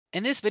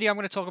In this video, I'm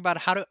going to talk about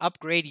how to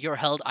upgrade your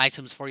held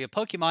items for your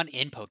Pokemon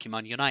in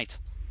Pokemon Unite.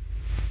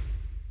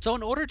 So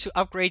in order to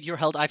upgrade your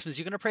held items,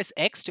 you're going to press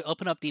X to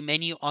open up the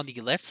menu on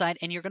the left side,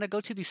 and you're going to go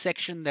to the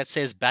section that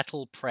says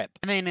Battle Prep.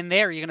 And then in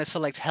there, you're going to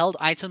select held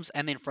items,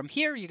 and then from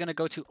here, you're going to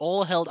go to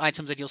all held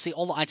items, and you'll see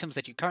all the items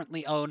that you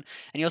currently own,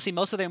 and you'll see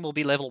most of them will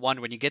be level 1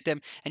 when you get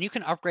them, and you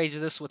can upgrade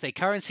this with a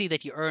currency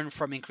that you earn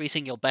from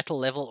increasing your battle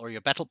level or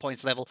your battle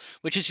points level,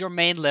 which is your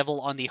main level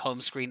on the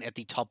home screen at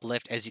the top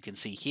left, as you can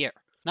see here.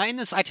 Now in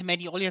this item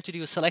menu, all you have to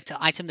do is select an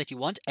item that you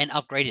want and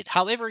upgrade it.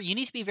 However, you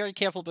need to be very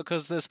careful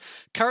because this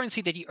currency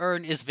that you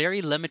earn is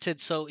very limited,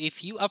 so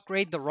if you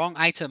upgrade the wrong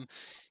item,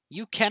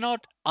 you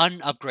cannot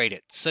unupgrade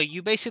it. So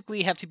you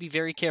basically have to be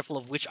very careful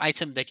of which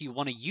item that you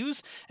want to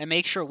use and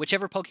make sure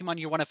whichever Pokemon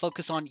you want to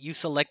focus on, you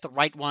select the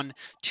right one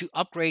to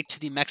upgrade to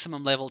the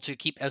maximum level to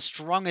keep as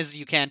strong as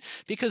you can,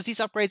 because these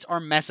upgrades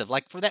are massive.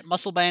 Like for that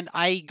muscle band,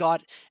 I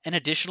got an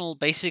additional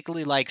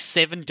basically like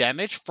 7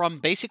 damage, from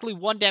basically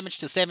 1 damage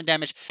to 7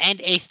 damage, and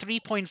a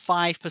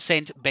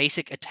 3.5%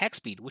 basic attack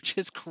speed, which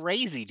is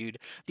crazy, dude.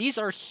 These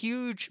are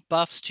huge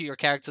buffs to your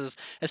characters,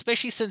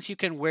 especially since you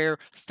can wear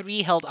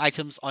 3 held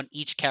items on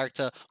each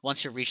character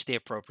once you reach the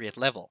appropriate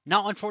level.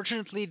 Now,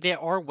 unfortunately, there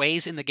are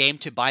ways in the game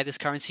to buy this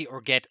currency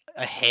or get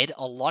ahead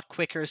a lot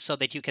quicker so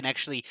that you can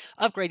actually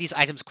upgrade these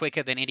items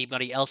quicker than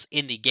anybody else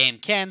in the game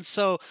can.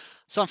 So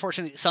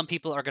unfortunately, some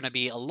people are going to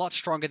be a lot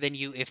stronger than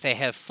you if they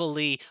have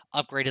fully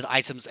upgraded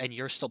items and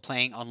you're still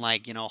playing on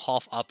like,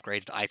 half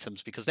upgraded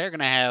items, because they're going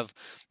to have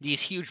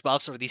these huge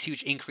buffs or these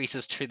huge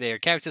increases to their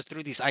characters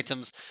through these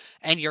items,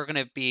 and you're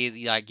going to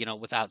be like,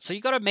 without. So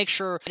you got to make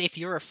sure if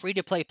you're a free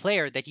to play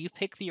player that you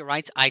pick the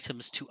right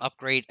items to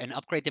upgrade and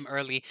upgrade them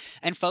early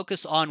and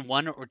focus on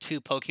 1 or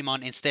 2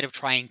 Pokemon instead of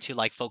trying to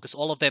like focus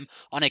all of them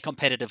on a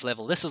competitive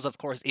level. This is, of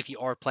course, if you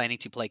are planning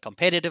to play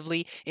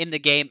competitively in the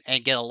game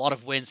and get a lot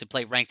of wins and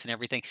play ranks and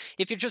everything.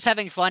 If you're just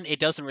having fun, it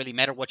doesn't really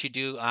matter what you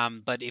do,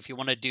 but if you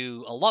want to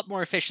do a lot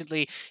more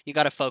efficiently, you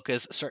got to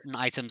focus certain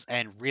items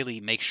and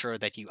really make sure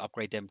that you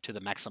upgrade them to the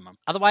maximum.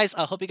 Otherwise,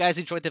 I hope you guys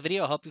enjoyed the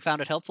video. I hope you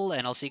found it helpful,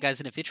 and I'll see you guys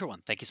in a future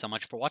one. Thank you so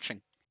much for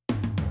watching.